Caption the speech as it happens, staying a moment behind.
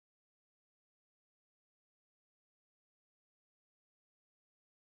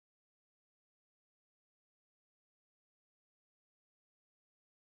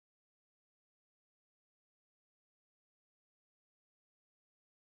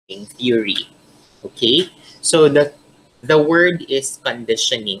theory. Okay, so the word is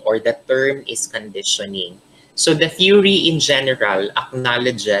conditioning, or the term is conditioning. So the theory in general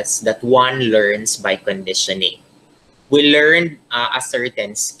acknowledges that one learns by conditioning. We learn a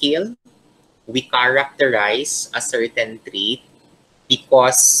certain skill, we characterize a certain trait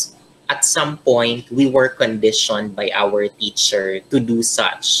because at some point we were conditioned by our teacher to do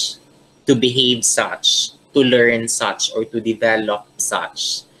such, to behave such, to learn such, or to develop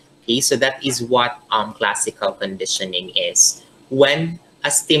such. Okay, so that is what classical conditioning is. When a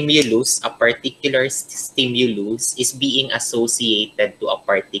stimulus, a particular stimulus, is being associated to a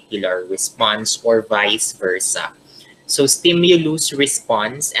particular response or vice versa. So stimulus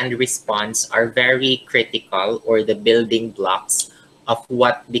response and response are very critical, or the building blocks of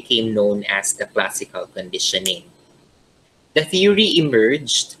what became known as the classical conditioning. The theory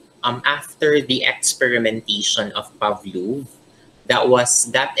emerged after the experimentation of Pavlov.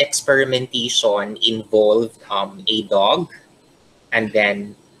 That experimentation involved a dog, and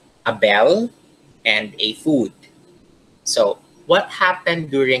then a bell, and a food. So what happened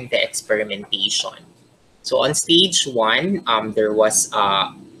during the experimentation? So on stage one, there was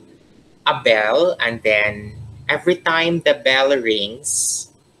a bell, and then every time the bell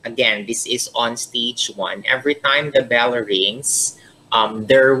rings, again, this is on stage one, every time the bell rings,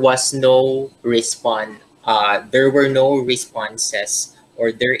 there was no response, there were no responses,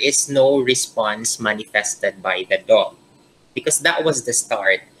 or there is no response manifested by the dog, because that was the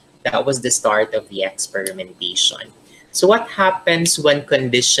start of the experimentation. So what happens when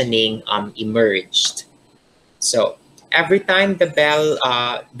conditioning emerged? So every time the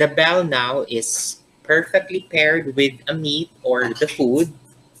bell now is perfectly paired with a meat or the food.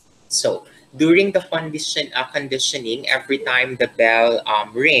 So during the conditioning, every time the bell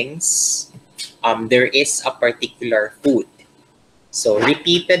rings, there is a particular food. So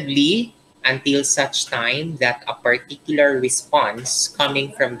repeatedly, until such time that a particular response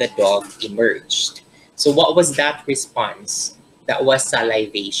coming from the dog emerged. So what was that response? That was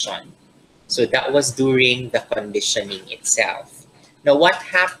salivation. So that was during the conditioning itself. Now, what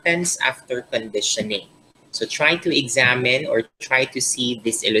happens after conditioning? So try to examine, or try to see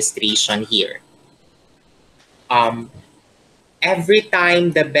this illustration here. Um, every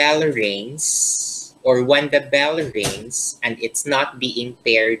time the bell rings, or when the bell rings and it's not being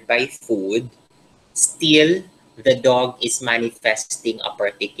paired by food, still the dog is manifesting a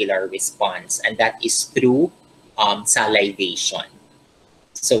particular response, and that is through salivation.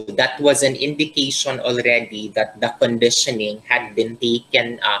 So that was an indication already that the conditioning had been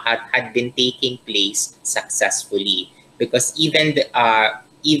had been taking place successfully, because even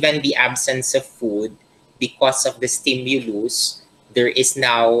the absence of food, because of the stimulus, there is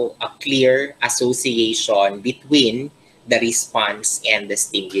now a clear association between the response and the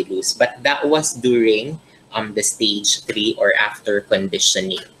stimulus. But that was during the stage 3, or after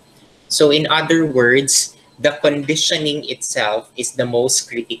conditioning. So in other words, the conditioning itself is the most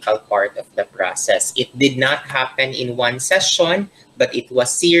critical part of the process. It did not happen in one session, but it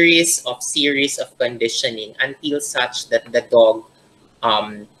was series of conditioning until such that the dog,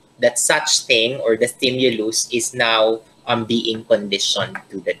 that such thing, or the stimulus, is now being conditioned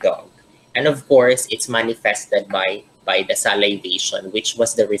to the dog. And of course, it's manifested by the salivation, which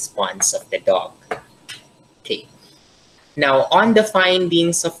was the response of the dog. Okay. Now, on the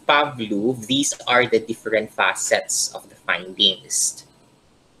findings of Pavlov, these are the different facets of the findings.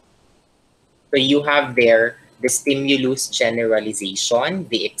 So you have there the stimulus generalization,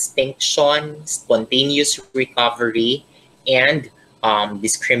 the extinction, spontaneous recovery, and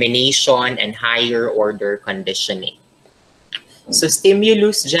discrimination and higher order conditioning. So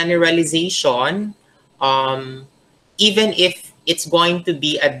stimulus generalization, even if it's going to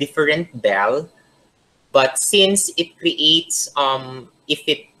be a different bell, but since it creates, if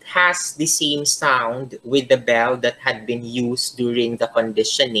it has the same sound with the bell that had been used during the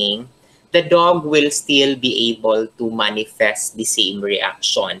conditioning, the dog will still be able to manifest the same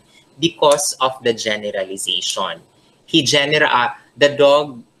reaction because of the generalization. The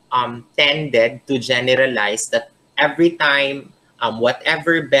dog tended to generalize that every time,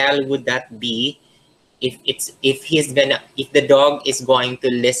 whatever bell would that be, if the dog is going to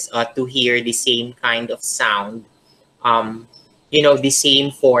to hear the same kind of sound, the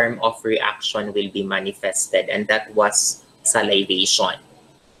same form of reaction will be manifested, and that was salivation.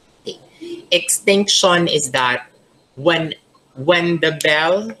 Okay. Extinction is that when the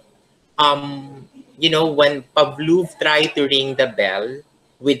bell, when Pavlov tried to ring the bell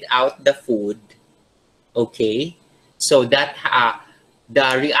without the food, okay, so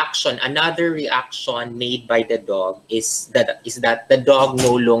the reaction, another reaction made by the dog is that the dog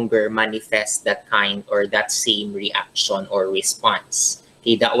no longer manifests that kind or that same reaction or response.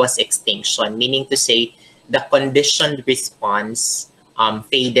 Okay, that was extinction, meaning to say the conditioned response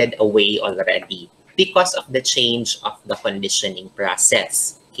faded away already because of the change of the conditioning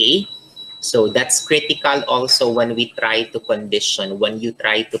process. Okay, so that's critical also when we try to condition, when you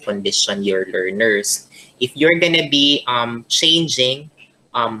try to condition your learners. If you're gonna be changing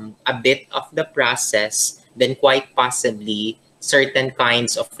a bit of the process, then quite possibly certain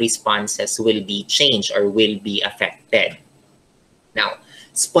kinds of responses will be changed or will be affected. Now,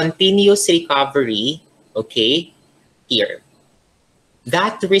 spontaneous recovery, okay, here.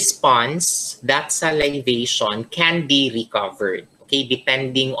 That response, that salivation can be recovered, okay,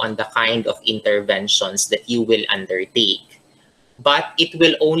 depending on the kind of interventions that you will undertake. But it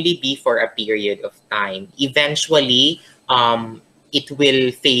will only be for a period of time. Eventually, it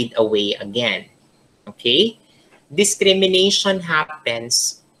will fade away again, okay? Discrimination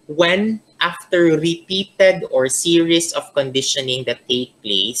happens when after repeated or series of conditioning that take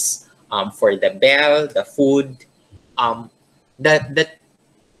place for the bell, the food, um, the, the,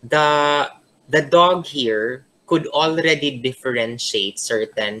 the, the dog here could already differentiate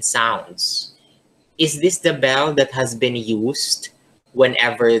certain sounds. Is this the bell that has been used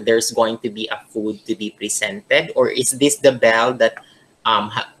whenever there's going to be a food to be presented, or is this the bell that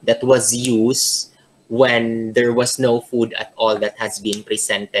that was used when there was no food at all that has been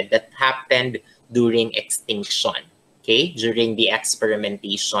presented, that happened during extinction, okay, during the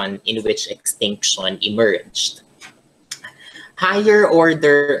experimentation in which extinction emerged? Higher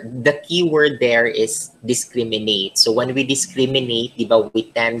order, the key word there is discriminate. So when we discriminate, diba,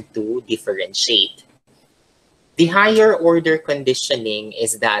 we tend to differentiate. The higher order conditioning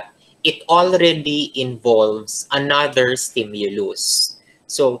is that it already involves another stimulus.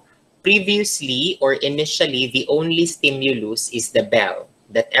 So previously or initially, the only stimulus is the bell,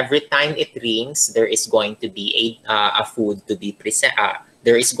 that every time it rings, there is going to be a food to be present.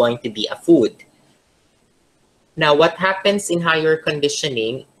 There is going to be a food. Now, what happens in higher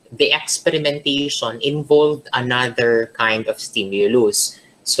conditioning, the experimentation involved another kind of stimulus.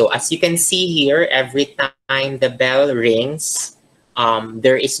 So as you can see here, every time the bell rings,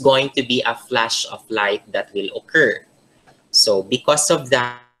 there is going to be a flash of light that will occur. So because of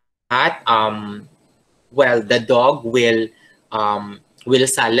that, well, the dog will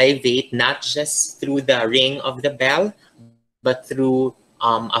salivate not just through the ring of the bell, but through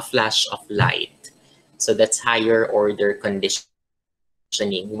a flash of light. So that's higher order conditioning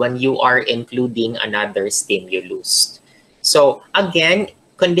when you are including another stimulus. So again,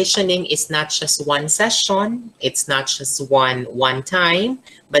 conditioning is not just one session, it's not just one time,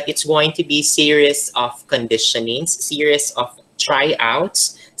 but it's going to be series of conditionings, series of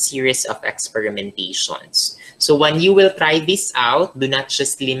tryouts, series of experimentations. So when you will try this out, do not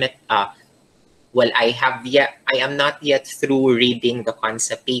just limit well, I am not yet through reading the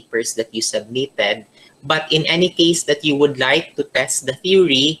concept papers that you submitted, but in any case that you would like to test the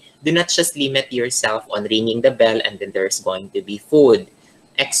theory, do not just limit yourself on ringing the bell and then there's going to be food.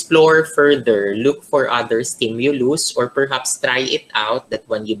 Explore further, look for other stimulus, or perhaps try it out that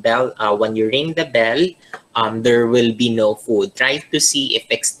when you ring the bell, there will be no food. Try to see if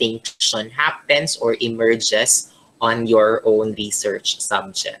extinction happens or emerges on your own research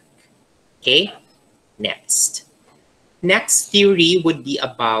subject. Okay, next. Next theory would be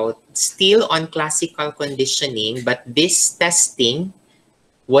about still on classical conditioning, but this testing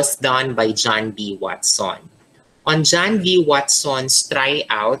was done by John B. Watson. On John V. Watson's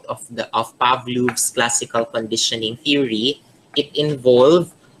tryout of Pavlov's classical conditioning theory, it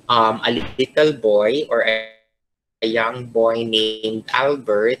involved a little boy or a young boy named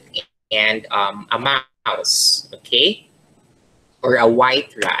Albert and a mouse, okay, or a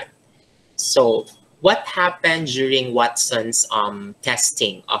white rat. So what happened during Watson's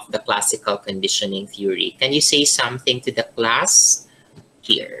testing of the classical conditioning theory? Can you say something to the class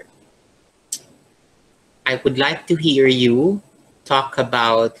here? I would like to hear you talk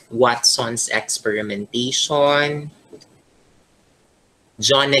about Watson's experimentation.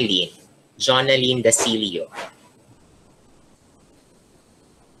 Jonaline Dacilio.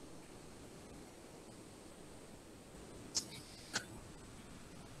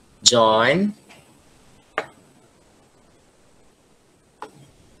 John.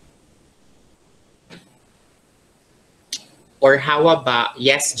 Or how about,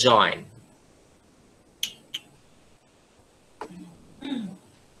 yes, John.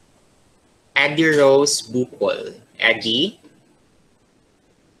 Eddie Rose Bukol. Eddie?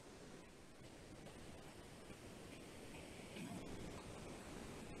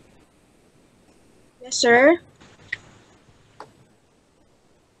 Yes, sir.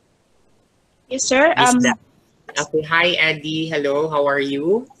 Yes, sir. Miss Da. Okay, hi Eddie. Hello, how are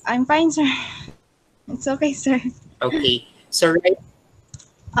you? I'm fine, sir. It's okay, sir. Okay, so right,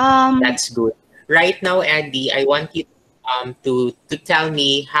 Um, that's good. Right now, Eddie, I want you to tell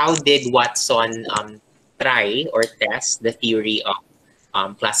me how did Watson try or test the theory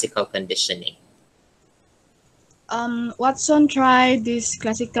of classical conditioning? Watson tried this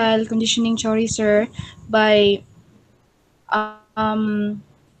classical conditioning theory, sir, by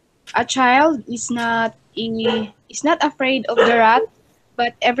a child is not afraid of the rat,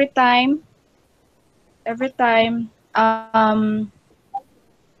 but every time every time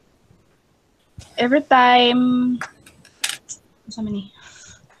so many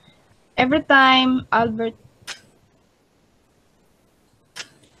every time Albert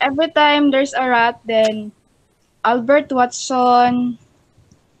every time there's a rat, then Albert Watson,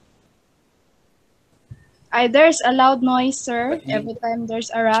 there's a loud noise, sir. What do you Every time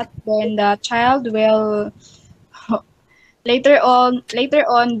there's a rat, then the child will later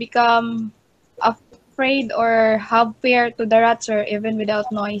on become afraid or have fear to the rat, sir, even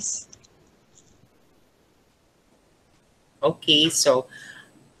without noise. Okay, so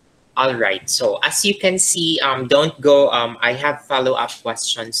all right. So as you can see, don't go. I have follow-up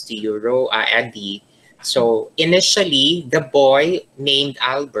questions to you, Eddie. So initially, the boy named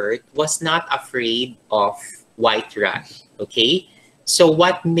Albert was not afraid of white rat. Okay. So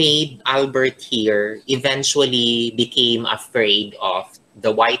what made Albert here eventually became afraid of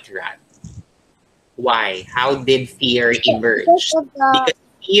the white rat? Why? How did fear Because emerge? of the Because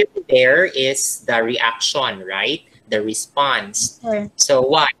fear there is the reaction, right? The response. sir. So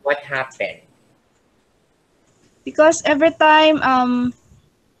why? What happened? Because every time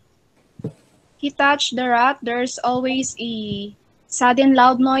he touched the rat, there's always a sudden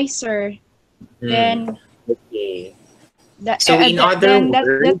loud noise, sir. Hmm. Then Okay. So in other then that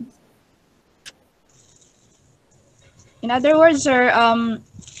words, in other words, sir,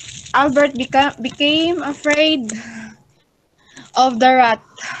 Albert became afraid of the rat.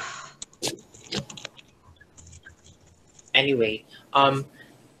 anyway,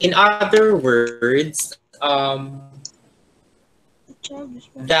 in other words,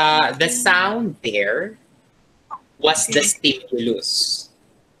 the sound there was the stimulus.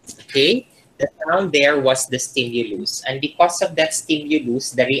 Okay, the sound there was the stimulus, and because of that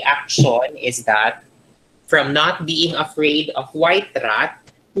stimulus, the reaction is that from not being afraid of white rat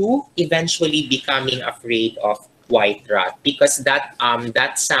to eventually becoming afraid of white rat because that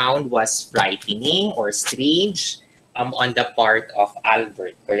sound was frightening or strange on the part of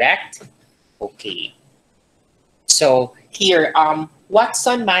Albert, correct? Okay. So here,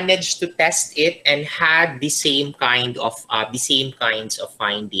 Watson managed to test it and had the same kinds of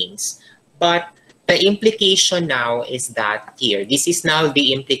findings. But the implication now is that here, this is now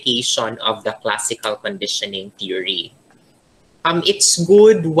the implication of the classical conditioning theory. It's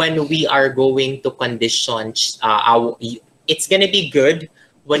good when we are going to condition it's gonna be good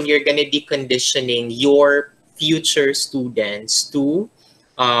when you're gonna be conditioning your future students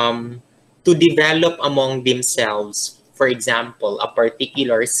um, to develop among themselves, for example, a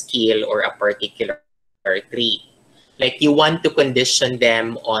particular skill or a particular trait. Like you want to condition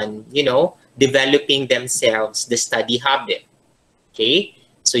them on, developing themselves the study habit. Okay?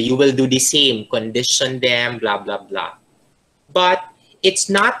 So you will do the same, condition them, blah, blah, blah. But it's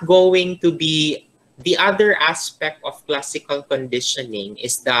not going to be the other aspect of classical conditioning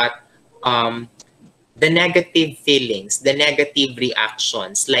is that um, the negative feelings, the negative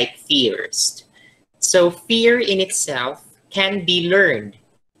reactions like fears. So fear in itself can be learned,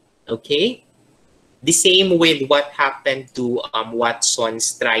 okay? The same with what happened to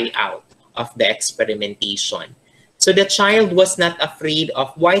Watson's tryout of the experimentation. So the child was not afraid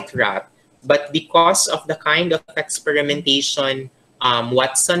of white rat, but because of the kind of experimentation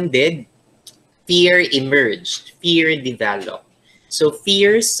Watson did, fear emerged, fear developed. So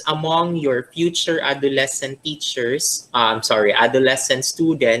fears among your future adolescent teachers, adolescent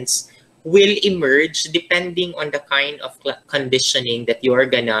students will emerge depending on the kind of conditioning that you're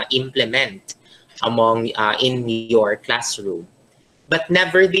gonna implement among in your classroom. But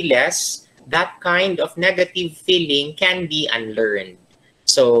nevertheless, that kind of negative feeling can be unlearned.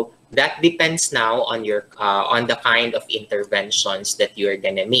 So that depends now on your on the kind of interventions that you're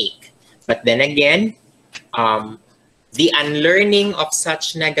gonna make. But then again, um, the unlearning of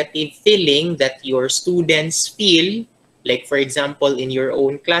such negative feeling that your students feel, like for example in your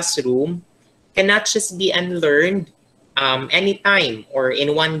own classroom, cannot just be unlearned anytime or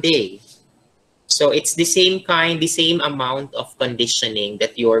in one day. So it's the same amount of conditioning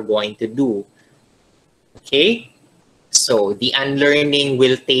that you're going to do. Okay, so the unlearning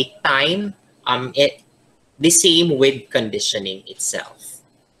will take time. The same with conditioning itself.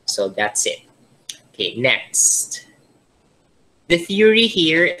 So that's it. Okay, next. The theory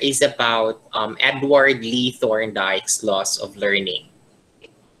here is about Edward Lee Thorndike's laws of learning.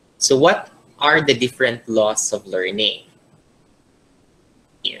 So what are the different laws of learning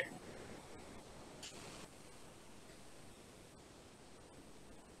here?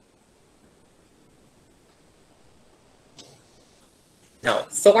 Now,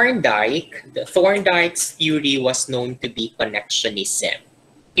 Thorndike's theory was known to be connectionism.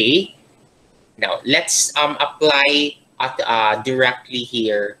 Okay, now let's apply directly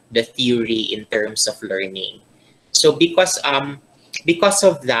here the theory in terms of learning. So because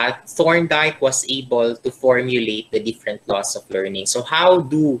of that, Thorndike was able to formulate the different laws of learning. So how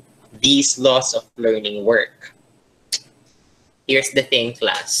do these laws of learning work? Here's the thing,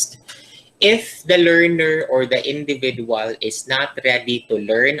 class. If the learner or the individual is not ready to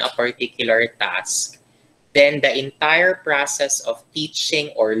learn a particular task, then the entire process of teaching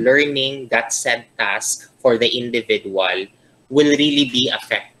or learning that said task for the individual will really be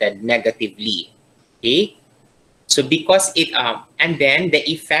affected negatively. Okay? So because and then the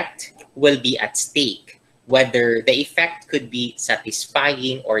effect will be at stake, whether the effect could be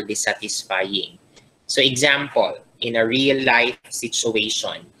satisfying or dissatisfying. So example, in a real life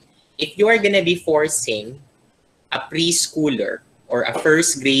situation, if you are going to be forcing a preschooler or a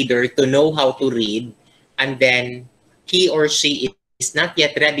first grader to know how to read, and then he or she is not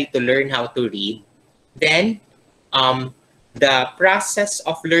yet ready to learn how to read, then the process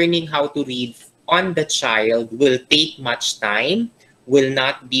of learning how to read on the child will take much time, will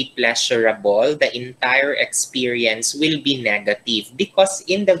not be pleasurable. The entire experience will be negative because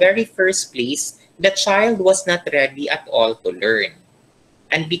in the very first place, the child was not ready at all to learn.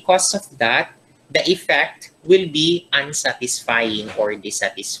 And because of that, the effect will be unsatisfying or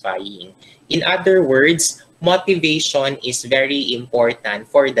dissatisfying. In other words, motivation is very important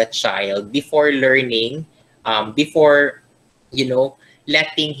for the child before learning, before,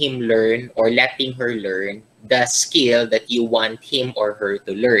 letting him learn or letting her learn the skill that you want him or her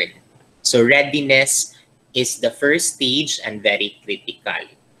to learn. So readiness is the first stage and very critical.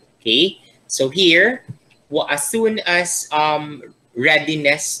 Okay, so here, as soon as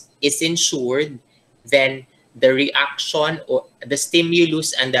readiness is ensured, then the reaction or the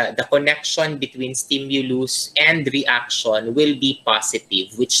stimulus and the connection between stimulus and reaction will be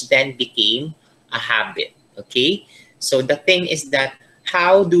positive, which then became a habit. Okay, so the thing is that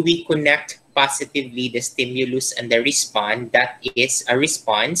how do we connect positively the stimulus and the response? That is a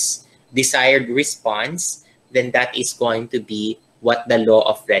response, desired response, then that is going to be what the law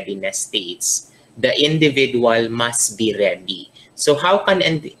of readiness states. The individual must be ready. So how can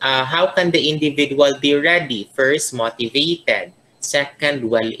the individual be ready? First, motivated. Second,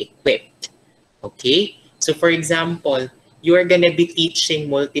 well-equipped. Okay? So for example, you are going to be teaching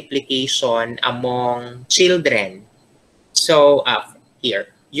multiplication among children. So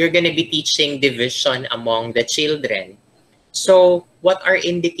here, you're going to be teaching division among the children. So what are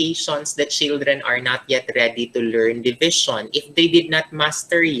indications that children are not yet ready to learn division if they did not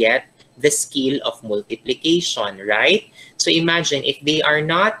master yet the skill of multiplication, right? So imagine if they are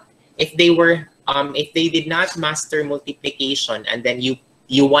not, if they did not master multiplication, and then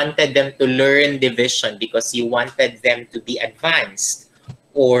you wanted them to learn division because you wanted them to be advanced,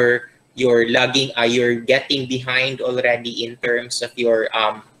 or you're getting behind already in terms of your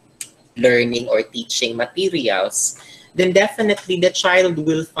learning or teaching materials, then definitely the child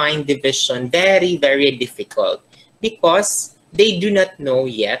will find division very, very difficult because they do not know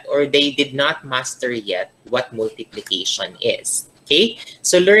yet or they did not master yet what multiplication is. Okay,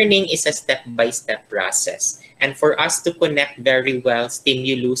 so learning is a step-by-step process. And for us to connect very well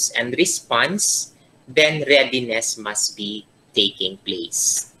stimulus and response, then readiness must be taking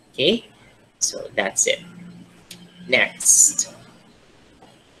place. Okay, so that's it. Next.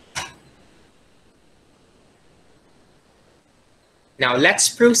 Now let's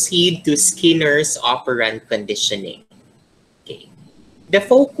proceed to Skinner's operant conditioning. Okay. The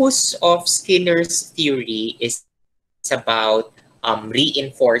focus of Skinner's theory is about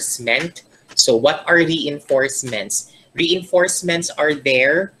reinforcement. So what are reinforcements? Reinforcements are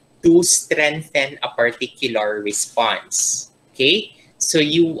there to strengthen a particular response. Okay, so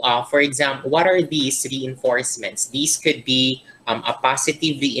for example, what are these reinforcements? These could be a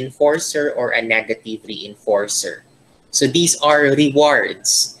positive reinforcer or a negative reinforcer. So these are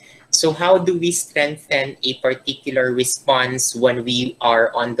rewards. So how do we strengthen a particular response when we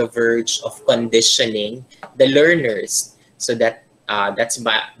are on the verge of conditioning the learners so that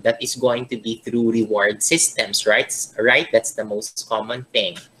that is going to be through reward systems, right? Right, that's the most common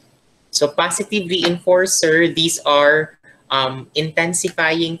thing. So positive reinforcer, these are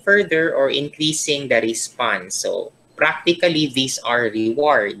intensifying further or increasing the response. So practically, these are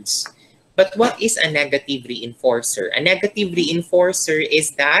rewards. But what is a negative reinforcer? A negative reinforcer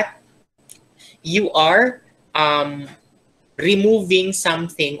is that you are um, removing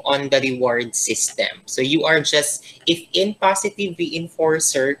something on the reward system. So you are just, if in positive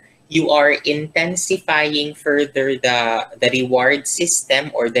reinforcer, you are intensifying further the reward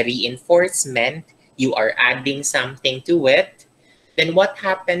system or the reinforcement, you are adding something to it, then what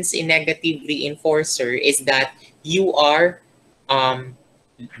happens in negative reinforcer is that you are um,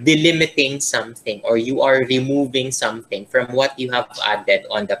 delimiting something or you are removing something from what you have added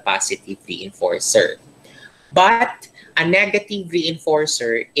on the positive reinforcer. But a negative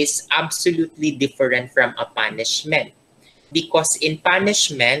reinforcer is absolutely different from a punishment because in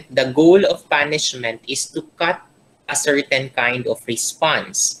punishment, the goal of punishment is to cut a certain kind of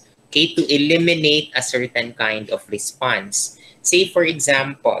response, okay, to eliminate a certain kind of response. Say, for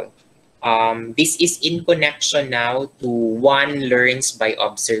example, this is in connection now to one learns by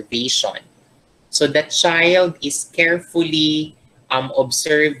observation. So the child is carefully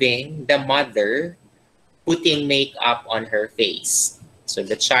observing the mother putting makeup on her face. So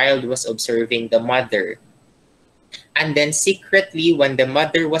the child was observing the mother. And then secretly, when the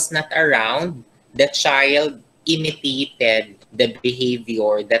mother was not around, the child imitated the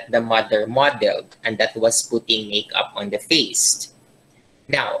behavior that the mother modeled, and that was putting makeup on the face.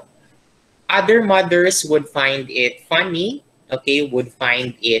 Now, other mothers would find it funny, okay, would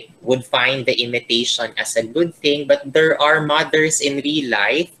find the imitation as a good thing, but there are mothers in real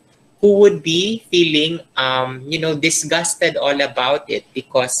life who would be feeling disgusted all about it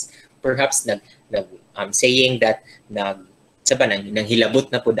because perhaps saying that sa ba nang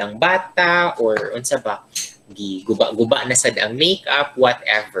hilabot na pud ang bata or unsa ba guba-guba na sad ang makeup,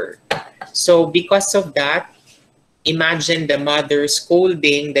 whatever. So because of that, imagine the mother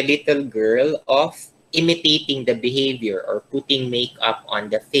scolding the little girl of imitating the behavior or putting makeup on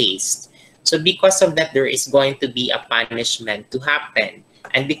the face. So because of that, there is going to be a punishment to happen.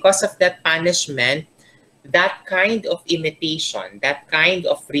 And because of that punishment, that kind of imitation, that kind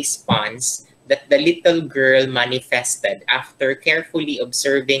of response that the little girl manifested after carefully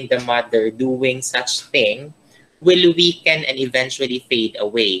observing the mother doing such thing will weaken and eventually fade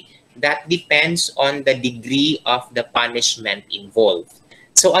away. That depends on the degree of the punishment involved.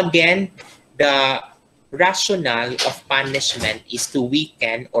 So again, the rationale of punishment is to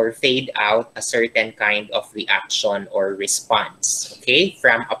weaken or fade out a certain kind of reaction or response, okay,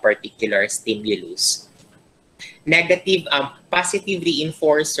 from a particular stimulus. Positive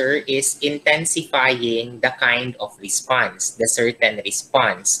reinforcer is intensifying the kind of response, the certain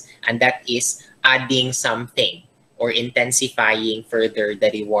response, and that is adding something or intensifying further the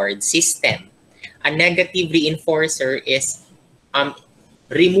reward system. A negative reinforcer is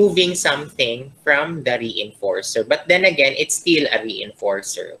removing something from the reinforcer, but then again, it's still a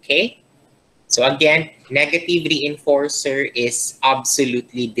reinforcer, okay? So again, negative reinforcer is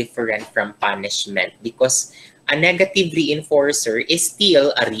absolutely different from punishment because a negative reinforcer is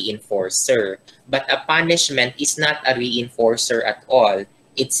still a reinforcer, but a punishment is not a reinforcer at all.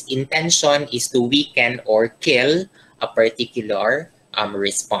 Its intention is to weaken or kill a particular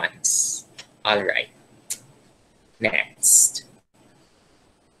response. All right. Next.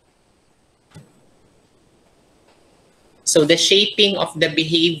 So the shaping of the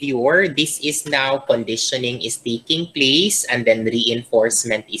behavior, this is now conditioning is taking place and then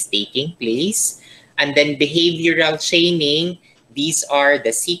reinforcement is taking place. And then behavioral chaining, these are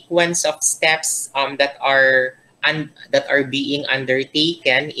the sequence of steps that are being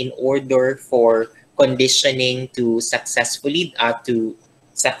undertaken in order for conditioning to successfully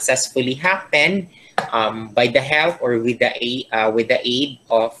happen by the help or with the aid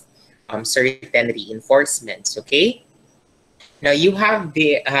of certain reinforcements. Okay. Now you have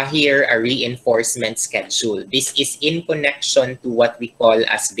here a reinforcement schedule. This is in connection to what we call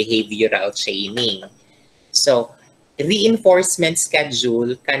as behavioral chaining. So reinforcement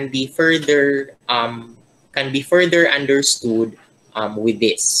schedule can be further understood with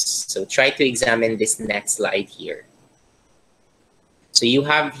this. So try to examine this next slide here. So you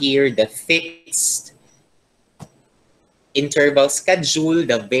have here the fixed interval schedule,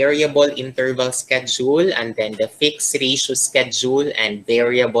 the variable interval schedule, and then the fixed ratio schedule and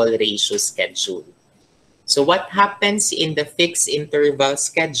variable ratio schedule. So what happens in the fixed interval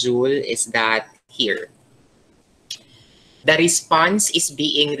schedule is that here, The response is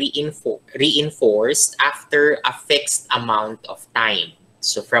being reinforced after a fixed amount of time.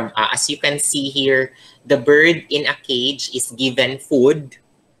 So from as you can see here, the bird in a cage is given food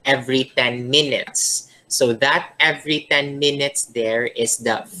every 10 minutes. So that every 10 minutes there is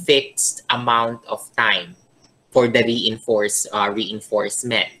the fixed amount of time for the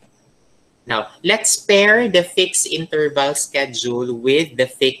reinforcement. Now, let's pair the fixed interval schedule with the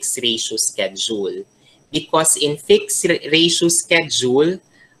fixed ratio schedule. Because in fixed ratio schedule,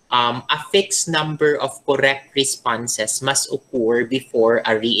 a fixed number of correct responses must occur before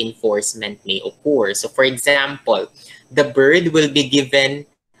a reinforcement may occur. So for example, the bird will be given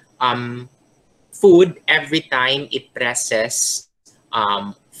food every time it presses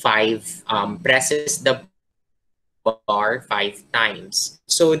the bar 5 times.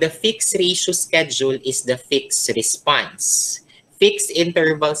 So the fixed ratio schedule is the fixed response. Fixed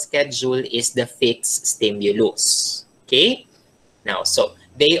interval schedule is the fixed stimulus. Okay? Now, so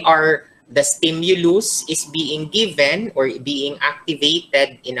the stimulus is being given or being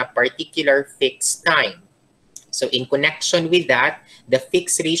activated in a particular fixed time. So in connection with that, the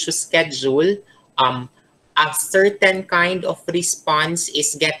fixed ratio schedule, a certain kind of response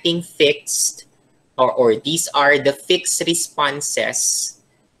is getting fixed, or these are the fixed responses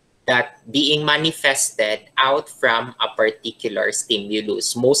that being manifested out from a particular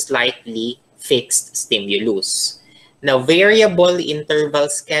stimulus, most likely fixed stimulus. Now, variable interval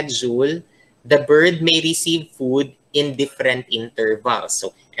schedule, the bird may receive food in different intervals.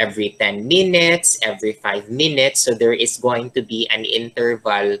 So every 10 minutes, every 5 minutes, so there is going to be an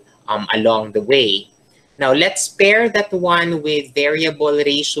interval along the way. Now, let's pair that one with variable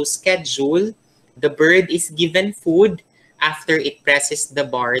ratio schedule. The bird is given food after it presses the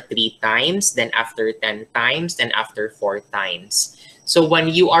bar 3 times, then after 10 times, then after 4 times. So when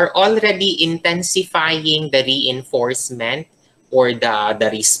you are already intensifying the reinforcement or the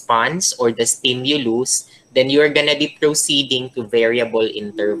response or the stimulus, then you're going to be proceeding to variable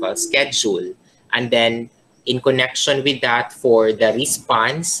interval schedule. And then in connection with that, for the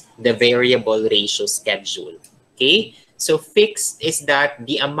response, the variable ratio schedule. Okay? So fixed is that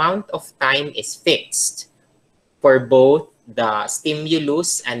the amount of time is fixed for both the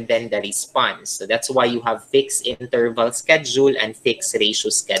stimulus and then the response. So that's why you have fixed interval schedule and fixed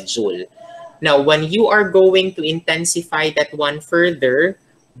ratio schedule. Now, when you are going to intensify that one further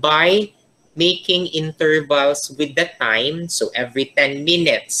by making intervals with the time, so every 10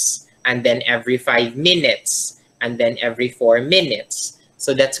 minutes, and then every 5 minutes, and then every 4 minutes.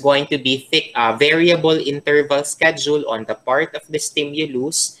 So that's going to be variable interval schedule on the part of the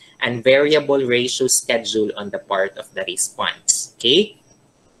stimulus and variable ratio schedule on the part of the response. Okay?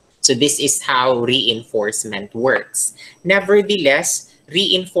 So this is how reinforcement works. Nevertheless,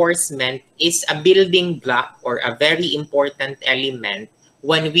 reinforcement is a building block or a very important element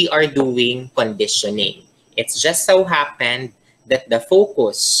when we are doing conditioning. It's just so happened that the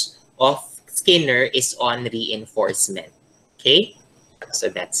focus of Skinner is on reinforcement. Okay? So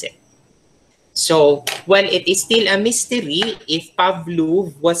that's it. So, well, it is still a mystery if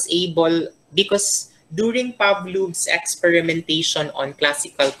Pavlov was able, because during Pavlov's experimentation on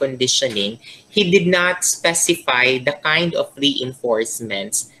classical conditioning, he did not specify the kind of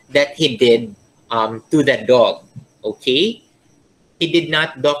reinforcements that he did to the dog. Okay? He did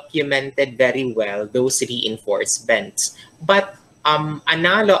not document it very well, those reinforcements. But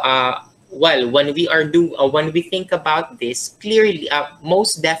well, when we think about this, clearly,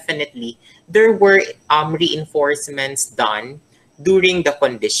 most definitely, there were reinforcements done during the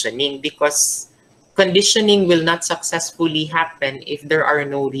conditioning, because conditioning will not successfully happen if there are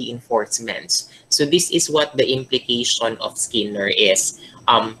no reinforcements. So this is what the implication of Skinner is.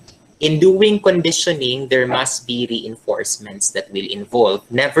 In doing conditioning, there must be reinforcements that will involve.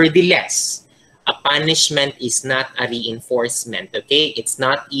 Nevertheless, a punishment is not a reinforcement, okay? It's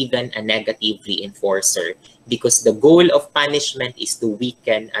not even a negative reinforcer, because the goal of punishment is to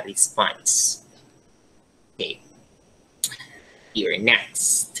weaken a response. Okay. Here,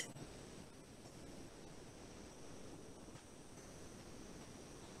 next.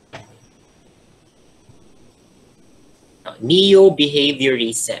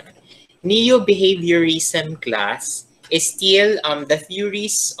 Neo-behaviorism. Neo-behaviorism class is still, the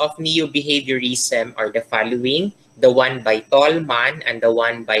theories of neo-behaviorism are the following, the one by Tolman and the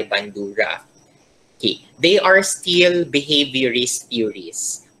one by Bandura. Okay, they are still behaviorist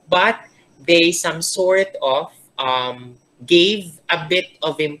theories, but they some sort of gave a bit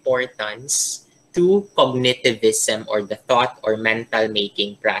of importance to cognitivism, or the thought or mental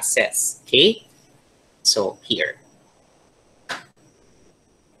making process. Okay, so here.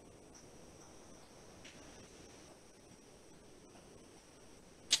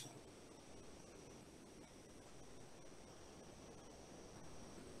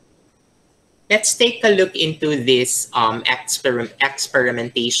 let's take a look into this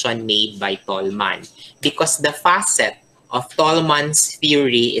experimentation made by Tolman, because the facet of Tolman's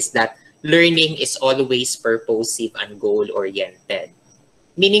theory is that learning is always purposive and goal-oriented.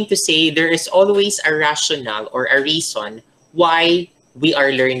 Meaning to say, there is always a rationale or a reason why we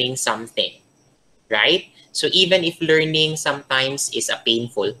are learning something, right? So even if learning sometimes is a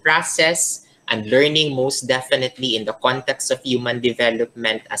painful process, and learning most definitely in the context of human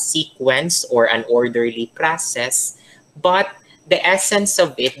development a sequence or an orderly process, but the essence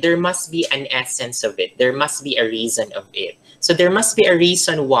of it, there must be an essence of it. There must be a reason of it. So there must be a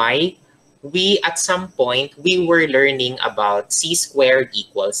reason why we, at some point, we were learning about c squared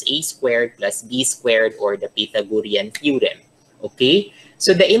equals a squared plus b squared, or the Pythagorean theorem. Okay?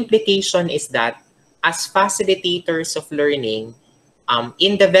 So the implication is that as facilitators of learning,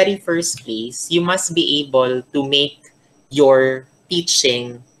 in the very first place, you must be able to make your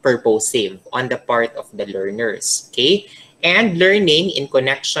teaching purposive on the part of the learners. Okay? And learning in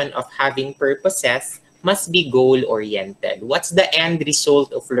connection of having purposes must be goal-oriented. What's the end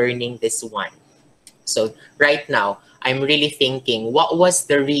result of learning this one? So right now, I'm really thinking, what was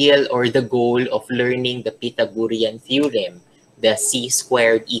the real or the goal of learning the Pythagorean theorem? The c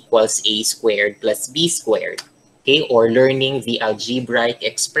squared equals a squared plus b squared. Okay, or learning the algebraic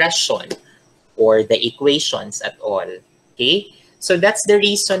expression or the equations at all. Okay, so that's the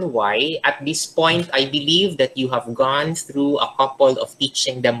reason why at this point, I believe that you have gone through a couple of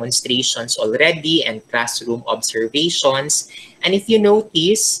teaching demonstrations already and classroom observations. And if you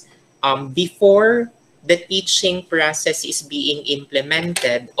notice, before the teaching process is being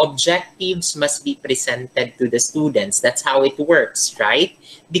implemented, objectives must be presented to the students. That's how it works, right?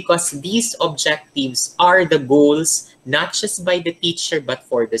 Because these objectives are the goals, not just by the teacher, but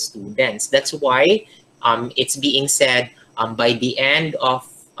for the students. That's why it's being said by the end of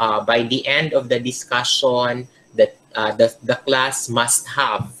the discussion that the class must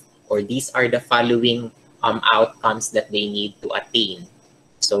have, or these are the following outcomes that they need to attain.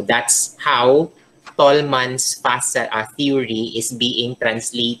 So that's how Tolman's theory is being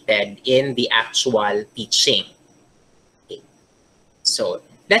translated in the actual teaching. Okay. So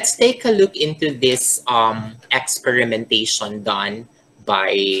let's take a look into this experimentation done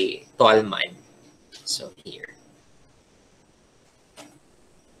by Tolman. So here.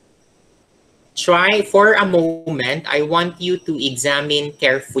 Try for a moment, I want you to examine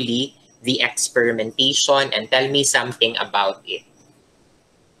carefully the experimentation and tell me something about it.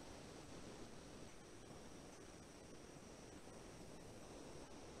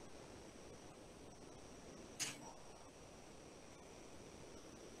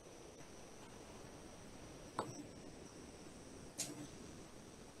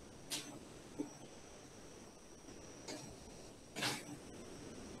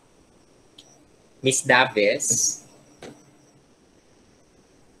 Miss Davis?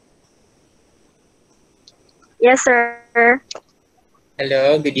 Yes, sir.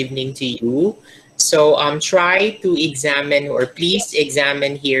 Hello, good evening to you. So try to examine, or please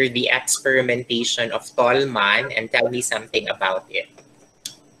examine here the experimentation of Tolman and tell me something about it.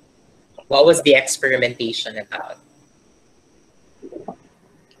 What was the experimentation about?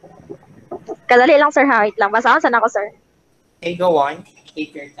 Kadali lang, sir, ha? Wait lang. Basahan sana ako, sir. Okay, go on.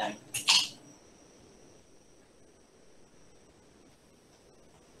 Take your time.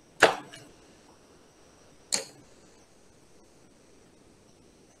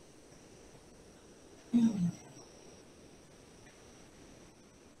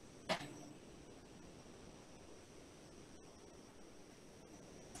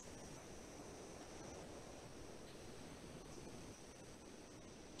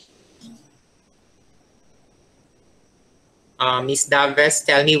 Miss Davis,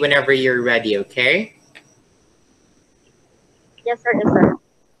 tell me whenever you're ready, okay? Yes, sir. Yes, sir.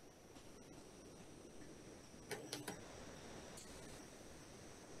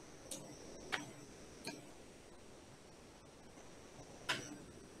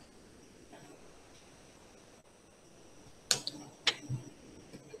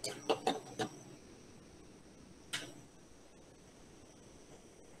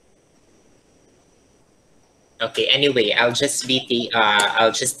 Okay, anyway, I'll just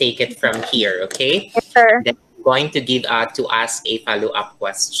take it from here, okay? Yes, sir. Then I'm going to ask a follow-up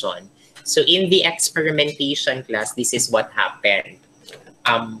question. So in the experimentation class, this is what happened.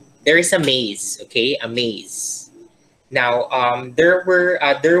 There is a maze, okay? A maze. Now, there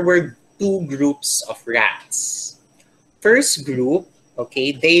were two groups of rats. First group,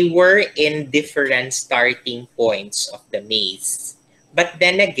 okay, they were in different starting points of the maze. But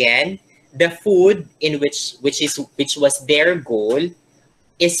then again, the food in which was their goal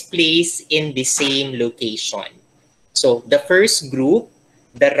is placed in the same location. So the first group,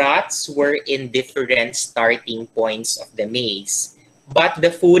 the rats were in different starting points of the maze, but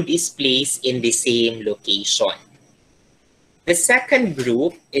the food is placed in the same location. The second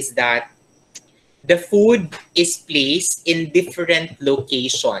group is that the food is placed in different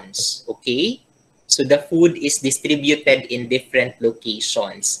locations, okay? So the food is distributed in different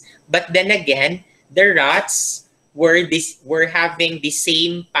locations. But then again, the rats were having the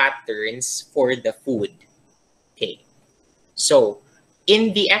same patterns for the food. Okay. So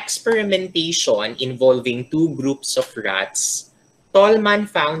in the experimentation involving two groups of rats, Tolman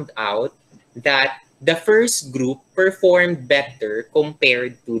found out that the first group performed better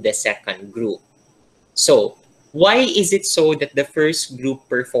compared to the second group. So why is it so that the first group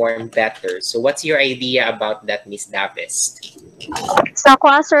performed better? So what's your idea about that, Miss Davis? Sa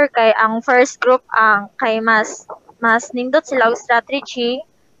kuha sir kay ang first group ang kay mas nindot sila og strategy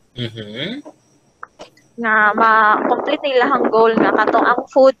Mm-hmm. nga ma-complete nila ang goal nga katong ang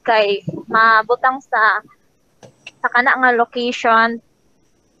food kay mabutang sa kana nga location.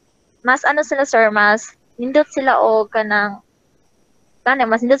 Mas ano sila sir, mas nindot sila og kanang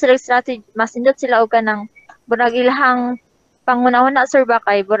mas nindot sila og strategy, mas nindot sila og kanang burag ilahang pangunahuna sir ba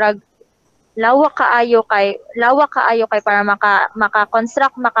kay burag lawak kaayo kay para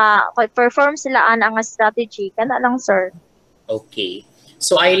maka-construct maka-perform sila ana nga strategy kana lang sir. Okay.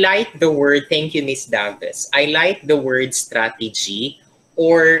 So I like the word, thank you, Miss Davis. I like the word strategy,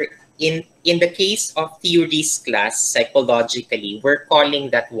 or in the case of theories class, psychologically, we're calling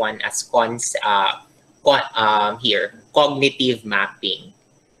that one as cognitive mapping.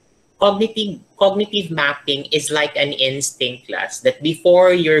 Cognitive mapping is like an instinct class that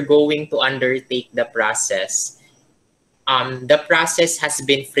before you're going to undertake the process has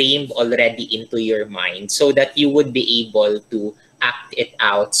been framed already into your mind so that you would be able to act it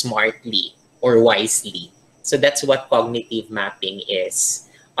out smartly or wisely. So that's what cognitive mapping is.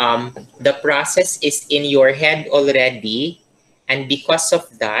 The process is in your head already, and because of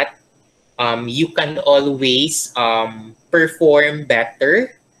that, you can always perform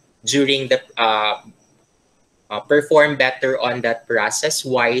better during the perform better on that process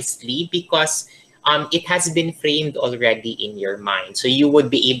wisely because it has been framed already in your mind. So you would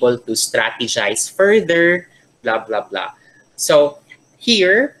be able to strategize further, blah, blah, blah. So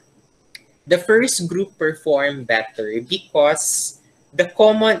here, the first group performed better because the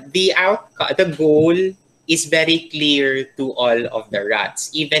goal is very clear to all of the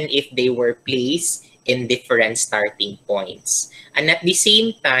rats, even if they were placed in different starting points. And at the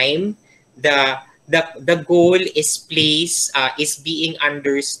same time, the goal is placed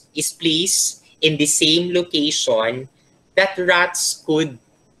in the same location that rats could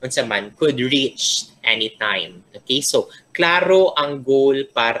reach anytime. Okay, so klaro ang goal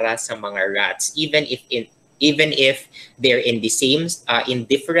para sa mga rats, even if they're in the same in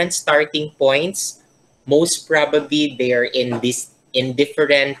different starting points. Most probably they're in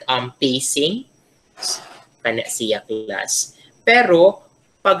different pacing kana siya class. Pero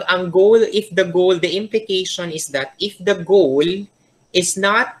pag ang goal, the implication is that if the goal is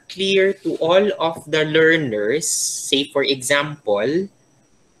not clear to all of the learners, say for example,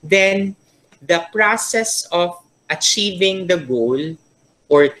 then the process of achieving the goal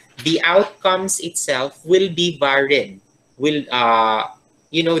or the outcomes itself will be varied.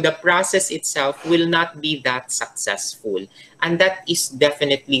 The process itself will not be that successful. And that is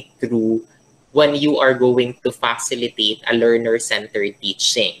definitely true when you are going to facilitate a learner-centered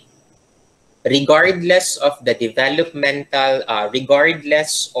teaching. Regardless of the developmental,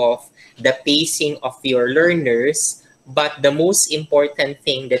 regardless of the pacing of your learners, but the most important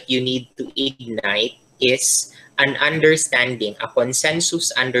thing that you need to ignite is an understanding, a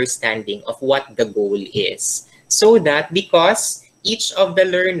consensus understanding of what the goal is. So that because each of the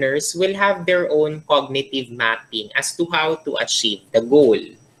learners will have their own cognitive mapping as to how to achieve the goal.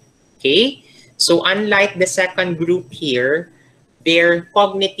 Okay? So unlike the second group here, their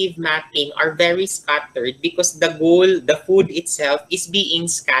cognitive mapping are very scattered because the food itself is being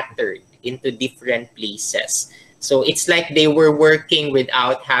scattered into different places. So it's like they were working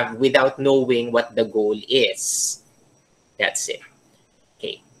without knowing what the goal is. That's it.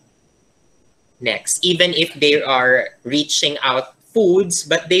 Okay. Next, even if they are reaching out foods,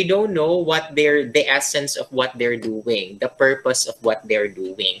 but they don't know the essence of what they're doing, the purpose of what they're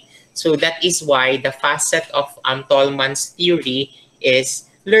doing. So that is why the facet of Tolman's theory is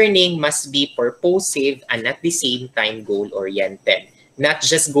learning must be purposive and at the same time goal-oriented. Not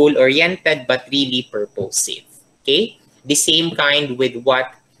just goal-oriented, but really purposive. Okay? The same kind with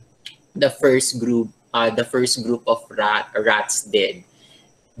what the first group of rats did.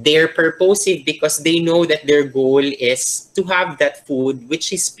 They're purposive because they know that their goal is to have that food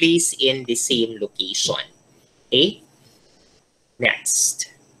which is placed in the same location. Okay? Next.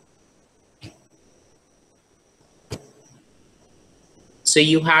 So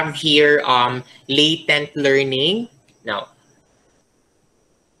you have here latent learning. Now,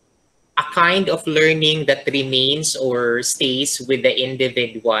 a kind of learning that remains or stays with the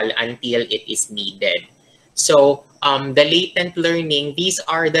individual until it is needed. So the latent learning, these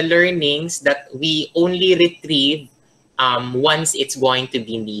are the learnings that we only retrieve once it's going to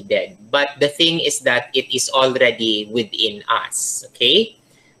be needed. But the thing is that it is already within us, okay?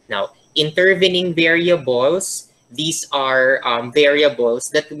 Now, intervening variables, these are variables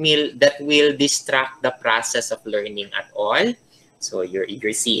that will distract the process of learning at all. So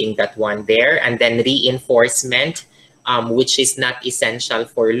you're seeing that one there. And then reinforcement, which is not essential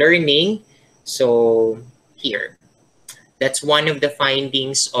for learning. So here, that's one of the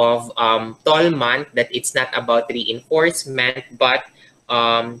findings of Tolman, that it's not about reinforcement, but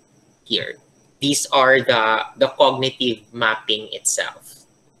here, these are the cognitive mapping itself.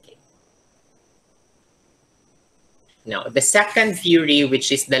 Now, the second theory,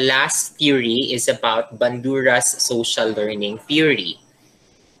 which is the last theory, is about Bandura's social learning theory.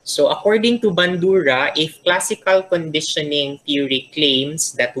 So according to Bandura, if classical conditioning theory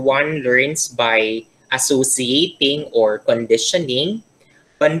claims that one learns by associating or conditioning,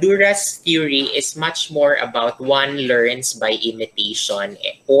 Bandura's theory is much more about one learns by imitation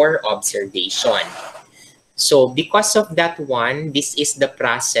or observation. So because of that one, this is the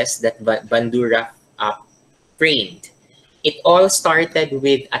process that Bandura framed. It all started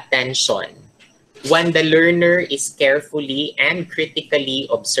with attention. When the learner is carefully and critically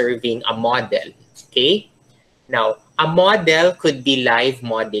observing a model, okay? Now, a model could be live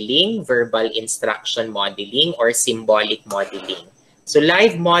modeling, verbal instruction modeling, or symbolic modeling. So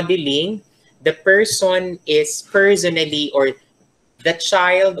live modeling, the person is personally, or the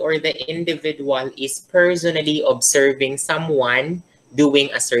child or the individual is personally observing someone doing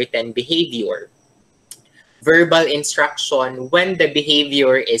a certain behavior. Verbal instruction, when the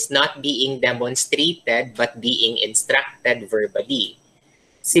behavior is not being demonstrated but being instructed verbally.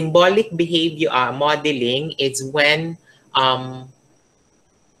 Symbolic behavior modeling is when the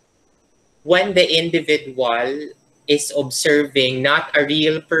individual is observing not a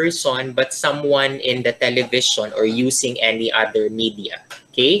real person but someone in the television or using any other media.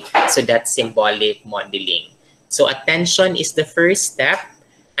 Okay, so that's symbolic modeling. So attention is the first step.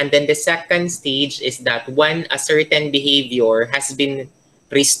 And then the second stage is that when a certain behavior has been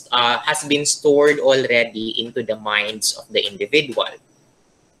stored already into the minds of the individual.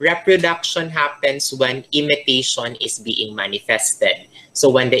 Reproduction happens when imitation is being manifested.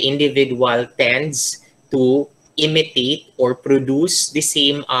 So when the individual tends to imitate or produce the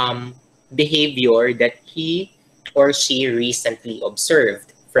same behavior that he or she recently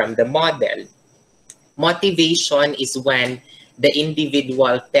observed from the model. Motivation is when the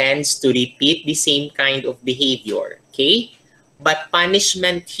individual tends to repeat the same kind of behavior, okay? But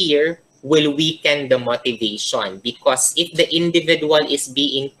punishment here will weaken the motivation, because if the individual is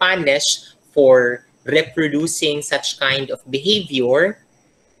being punished for reproducing such kind of behavior,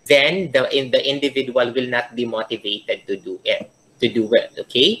 then the individual will not be motivated to do it,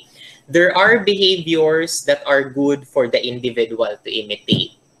 okay? There are behaviors that are good for the individual to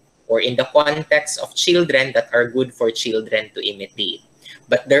imitate, or in the context of children that are good for children to imitate.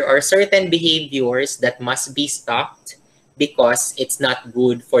 But there are certain behaviors that must be stopped because it's not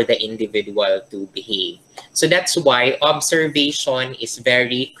good for the individual to behave. So that's why observation is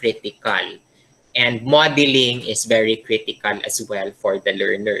very critical, and modeling is very critical as well for the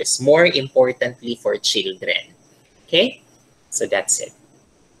learners, more importantly for children. Okay, so that's it.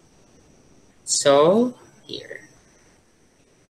 So here.